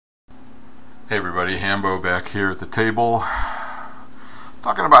Hey everybody, Hambo back here at the table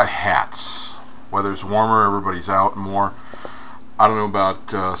talking about hats. Weather's warmer, everybody's out more. I don't know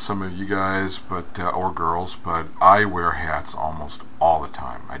about some of you guys or girls, but I wear hats almost all the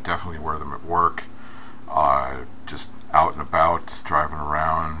time. I definitely wear them at work, just out and about, driving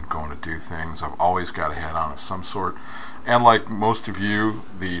around, going to do things. I've always got a hat on of some sort. And like most of you,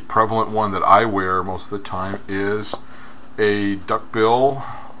 the prevalent one that I wear most of the time is a duckbill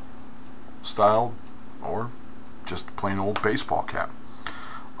style or just plain old baseball cap.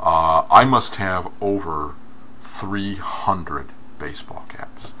 I must have over 300 baseball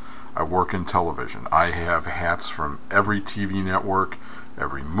caps. I work in television. I have hats from every TV network,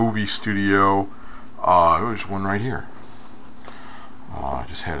 every movie studio. There's one right here. I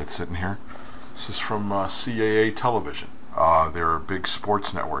just had it sitting here. This is from CAA Television. They're a big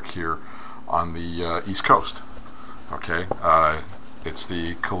sports network here on the East Coast. Okay, it's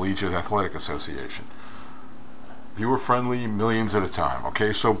the Collegiate Athletic Association. Viewer friendly, millions at a time.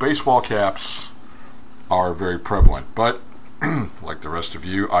 Okay, so baseball caps are very prevalent, but like the rest of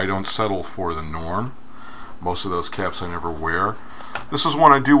you, I don't settle for the norm. Most of those caps I never wear. This is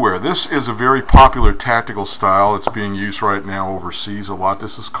one I do wear. This is a very popular tactical style. It's being used right now overseas a lot.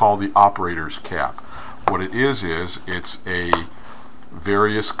 This is called the operator's cap. What it is it's a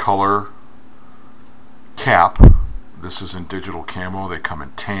various color cap. This is in digital camo. They come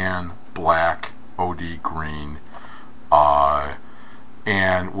in tan, black, OD green.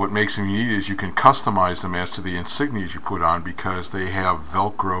 And what makes them unique is you can customize them as to the insignias you put on because they have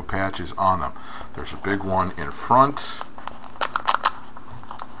velcro patches on them. There's a big one in front.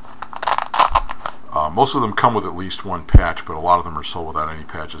 Most of them come with at least one patch, but a lot of them are sold without any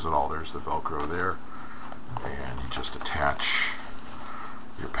patches at all. There's the velcro there, and you just attach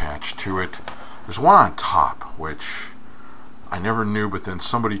your patch to it. There's one on top, which I never knew, but then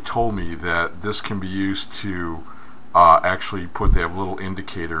somebody told me that this can be used to actually they have little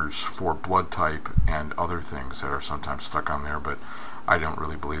indicators for blood type and other things that are sometimes stuck on there, but I don't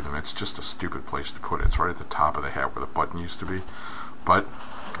really believe them. It's just a stupid place to put it. It's right at the top of the hat where the button used to be, but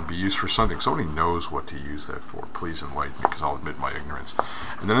it can be used for something. Somebody knows what to use that for. Please enlighten me, because I'll admit my ignorance.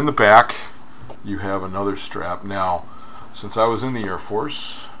 And then in the back, you have another strap. Now, since I was in the Air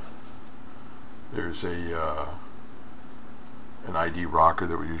Force, there's an ID rocker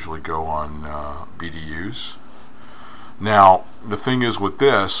that would usually go on BDUs. Now, the thing is with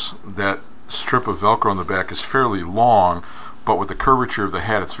this, that strip of Velcro on the back is fairly long, but with the curvature of the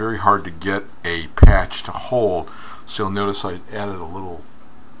hat, it's very hard to get a patch to hold. So you'll notice I added a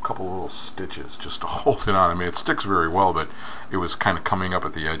couple little stitches just to hold it on. I mean, it sticks very well, but it was kind of coming up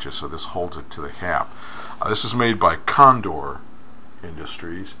at the edges, so this holds it to the cap. This is made by Condor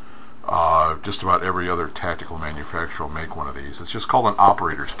Industries. Just about every other tactical manufacturer will make one of these. It's just called an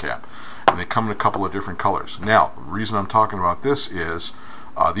operator's cap, and they come in a couple of different colors. Now, the reason I'm talking about this is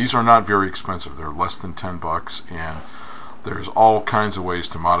these are not very expensive. They're less than 10 bucks, and there's all kinds of ways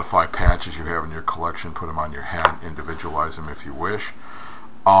to modify patches you have in your collection. Put them on your hat, individualize them if you wish.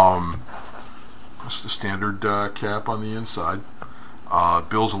 It's the standard cap on the inside.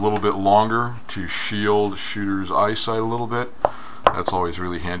 Bill's a little bit longer to shield shooter's eyesight a little bit. That's always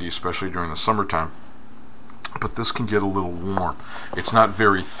really handy, especially during the summertime. But this can get a little warm. It's not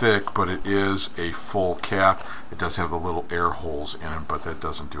very thick, but it is a full cap. It does have the little air holes in it, but that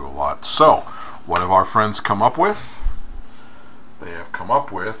doesn't do a lot. So, what have our friends come up with? They have come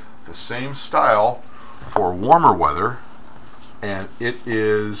up with the same style for warmer weather, and it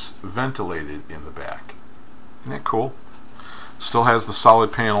is ventilated in the back. Isn't that cool? Still has the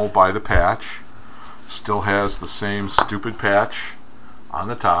solid panel by the patch. Still has the same stupid patch on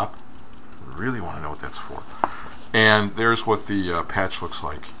the top. Really want to know what that's for. And there's what the patch looks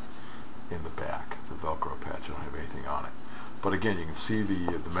like in the back, the Velcro patch. I don't have anything on it. But again, you can see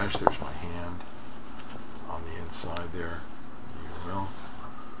the mesh. There's my hand on the inside there. You will.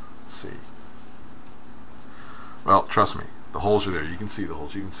 Let's see. Well, trust me, the holes are there. You can see the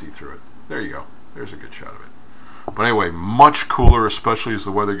holes. You can see through it. There you go. There's a good shot of it. But anyway, much cooler, especially as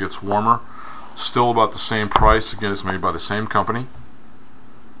the weather gets warmer. Still about the same price. Again, it's made by the same company,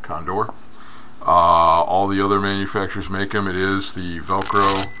 Condor. All the other manufacturers make them. It is the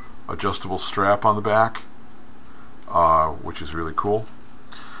Velcro adjustable strap on the back, which is really cool.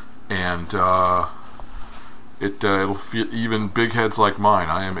 And it'll fit even big heads like mine.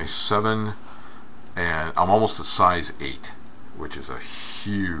 I am a 7, and I'm almost a size 8, which is a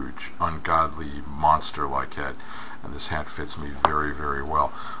huge, ungodly monster-like head. And this hat fits me very, very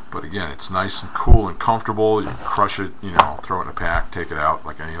well. But again, it's nice and cool and comfortable. You can crush it, throw it in a pack, take it out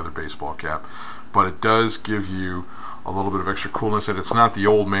like any other baseball cap. But it does give you a little bit of extra coolness, and it's not the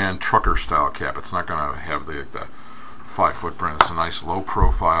old man trucker style cap. It's not going to have the 5 footprint. It's a nice low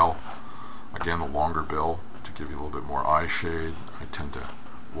profile. Again, the longer bill to give you a little bit more eye shade. I tend to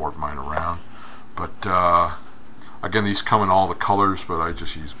warp mine around. But again, these come in all the colors, but I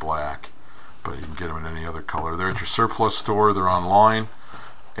just use black. But you can get them in any other color. They're at your surplus store. They're online.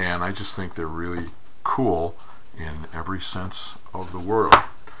 And I just think they're really cool in every sense of the word.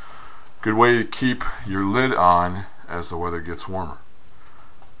 Good way to keep your lid on as the weather gets warmer.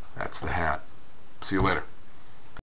 That's the hat. See you later.